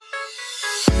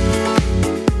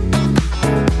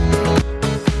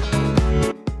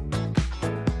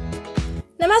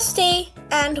Namaste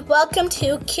and welcome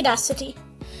to Kidacity,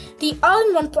 the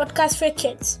all-in-one podcast for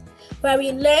kids, where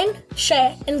we learn,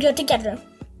 share, and grow together.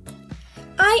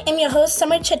 I am your host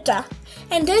Samar Chitta,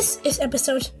 and this is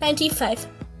episode 95.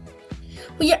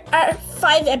 We are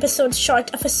 5 episodes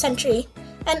short of a century,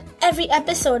 and every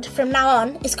episode from now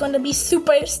on is going to be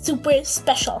super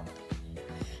special.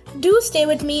 Do stay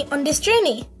with me on this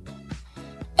journey.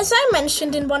 As I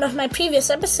mentioned in one of my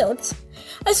previous episodes,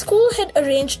 our school had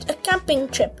arranged a camping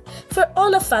trip for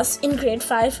all of us in grade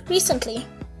 5 recently.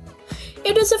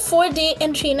 It was a 4-day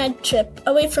and 3-night trip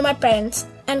away from our parents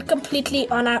and completely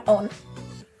on our own.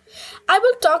 I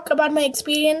will talk about my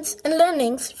experience and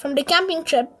learnings from the camping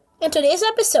trip in today's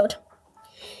episode.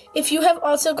 If you have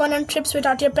also gone on trips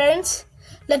without your parents,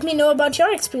 let me know about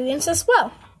your experience as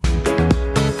well.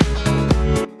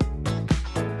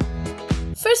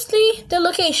 Firstly, the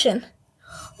location.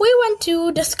 We went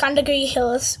to the Skandagiri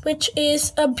Hills, which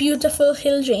is a beautiful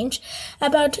hill range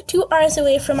about 2 hours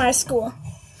away from our school.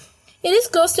 It is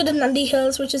close to the Nandi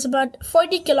Hills, which is about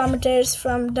 40 kilometers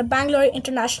from the Bangalore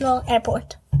International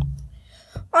Airport.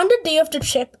 On the day of the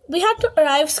trip, we had to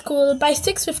arrive school by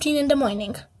 6:15 in the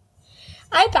morning.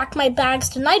 I packed my bags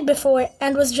the night before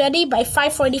and was ready by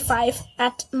 5:45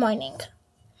 at morning.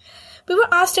 We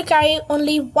were asked to carry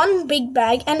only one big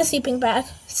bag and a sleeping bag,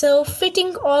 so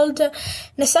fitting all the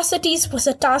necessities was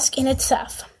a task in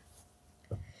itself.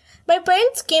 My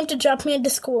parents came to drop me at the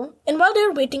school, and while they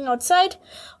were waiting outside,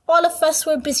 all of us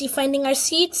were busy finding our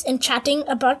seats and chatting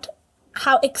about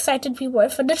how excited we were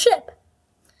for the trip.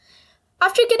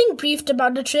 After getting briefed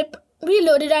about the trip, we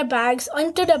loaded our bags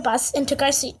onto the bus and took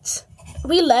our seats.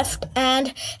 We left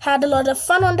and had a lot of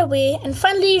fun on the way and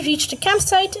finally reached the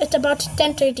campsite at about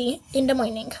 10:30 in the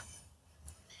morning.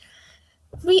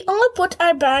 We all put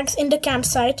our bags in the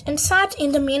campsite and sat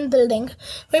in the main building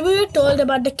where we were told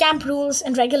about the camp rules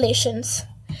and regulations.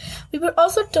 We were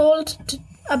also told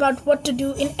about what to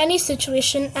do in any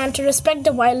situation and to respect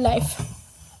the wildlife.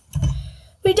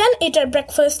 We then ate our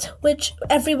breakfast, which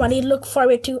everybody looked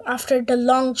forward to after the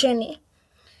long journey.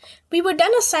 We were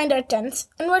then assigned our tents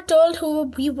and were told who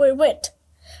we were with.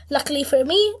 Luckily for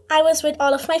me, I was with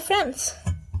all of my friends.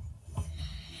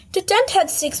 The tent had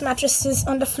 6 mattresses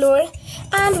on the floor,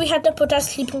 and we had to put our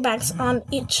sleeping bags on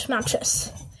each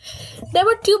mattress. There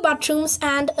were 2 bathrooms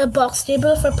and a box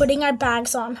table for putting our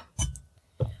bags on.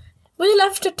 We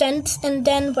left the tents and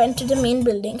then went to the main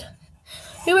building.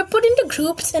 We were put into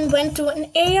groups and went to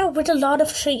an area with a lot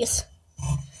of trees.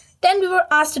 Then we were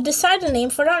asked to decide a name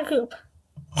for our group.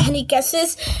 Any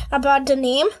guesses about the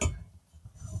name?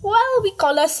 Well, we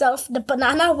call ourselves the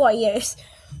Banana Warriors,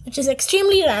 which is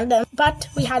extremely random, but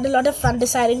we had a lot of fun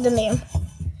deciding the name.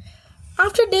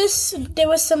 After this, there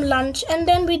was some lunch, and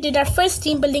then we did our first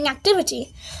team building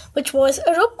activity, which was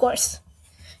a rope course.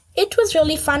 It was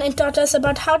really fun and taught us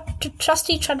about how to trust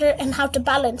each other and how to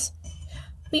balance.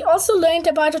 We also learned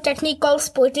about a technique called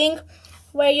sporting,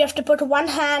 where you have to put one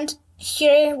hand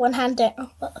here, one hand there.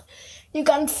 You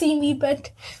can't see me, but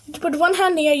you put one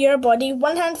hand near your body,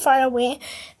 one hand far away,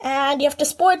 and you have to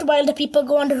sport while the people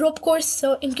go on the rope course,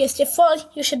 so in case they fall,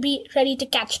 you should be ready to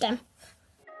catch them.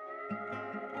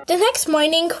 The next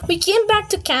morning, we came back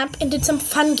to camp and did some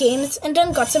fun games and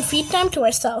then got some free time to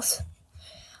ourselves.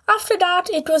 After that,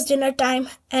 it was dinner time,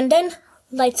 and then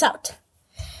lights out.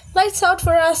 Lights out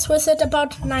for us was at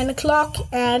about 9 o'clock,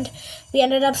 and we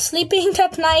ended up sleeping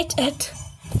that night at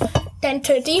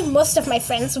 10:30, most of my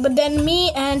friends, but then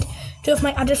me and 2 of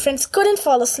my other friends couldn't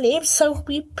fall asleep, so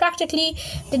we practically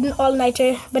did an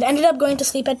all-nighter, but ended up going to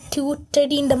sleep at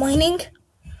 2:30 in the morning.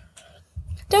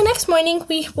 The next morning,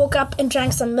 we woke up and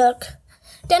drank some milk.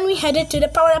 Then we headed to the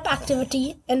power-up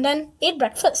activity and then ate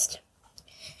breakfast.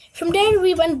 From there,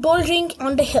 we went bouldering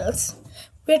on the hills.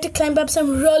 We had to climb up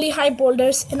some really high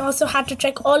boulders and also had to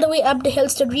trek all the way up the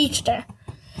hills to reach there.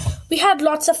 We had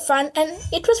lots of fun, and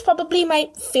it was probably my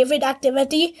favorite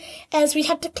activity as we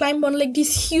had to climb on like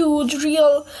these huge,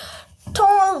 real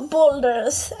tall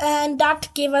boulders, and that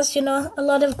gave us, a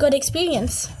lot of good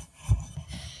experience.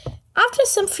 After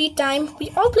some free time,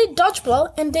 we all played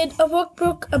dodgeball and did a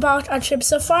workbook about our trip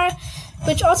so far,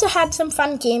 which also had some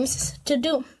fun games to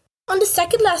do. On the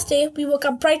second last day, we woke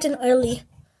up bright and early.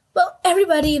 Well,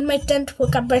 everybody in my tent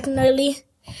woke up bright and early.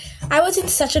 I was in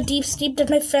such a deep sleep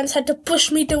that my friends had to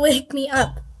push me to wake me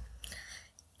up.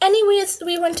 Anyways,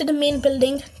 we went to the main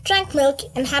building, drank milk,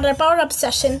 and had our power-up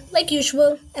session like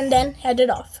usual, and then headed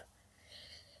off.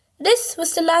 This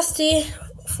was the last day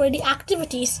for the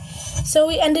activities, so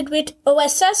we ended with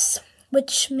OSS,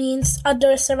 which means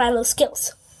Outdoor Survival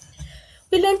Skills.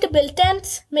 We learned to build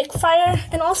tents, make fire,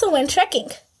 and also went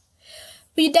trekking.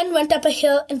 We then went up a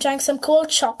hill and drank some cold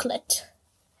chocolate.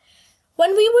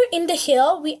 When we were in the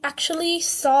hill, we actually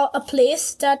saw a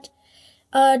place that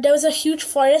there was a huge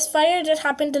forest fire that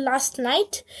happened the last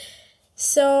night.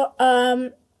 So,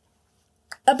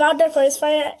 about that forest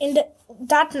fire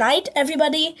that night,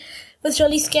 everybody was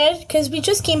really scared because we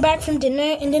just came back from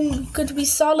dinner and then we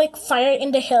saw like fire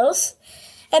in the hills,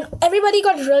 and everybody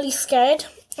got really scared.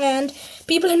 And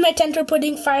people in my tent were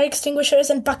putting fire extinguishers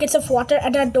and buckets of water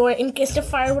at our door in case the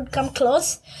fire would come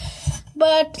close.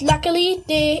 But luckily,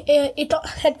 it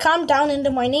had calmed down in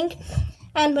the morning.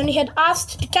 And when we had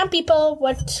asked the camp people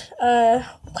what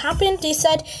happened, they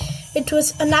said it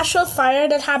was a natural fire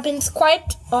that happens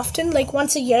quite often, like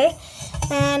once a year,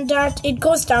 and that it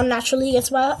goes down naturally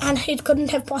as well, and it couldn't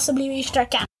have possibly reached our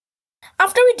camp.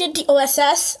 After we did the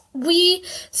OSS, we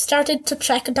started to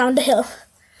trek down the hill.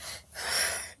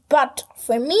 But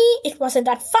for me, it wasn't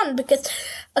that fun because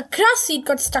a grass seed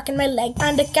got stuck in my leg,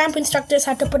 and the camp instructors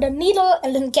had to put a needle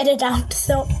and then get it out.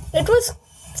 So it was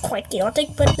quite chaotic,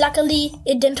 but luckily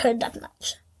it didn't hurt that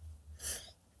much.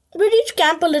 We reached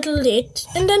camp a little late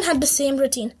and then had the same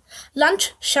routine: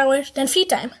 lunch, shower, then free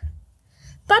time.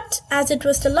 But as it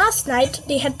was the last night,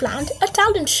 they had planned a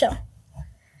talent show.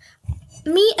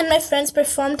 Me and my friends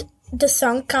performed the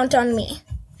song Count on Me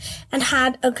and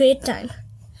had a great time.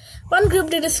 One group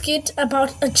did a skit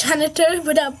about a janitor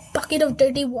with a bucket of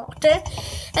dirty water,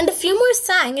 and a few more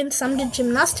sang and some did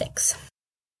gymnastics.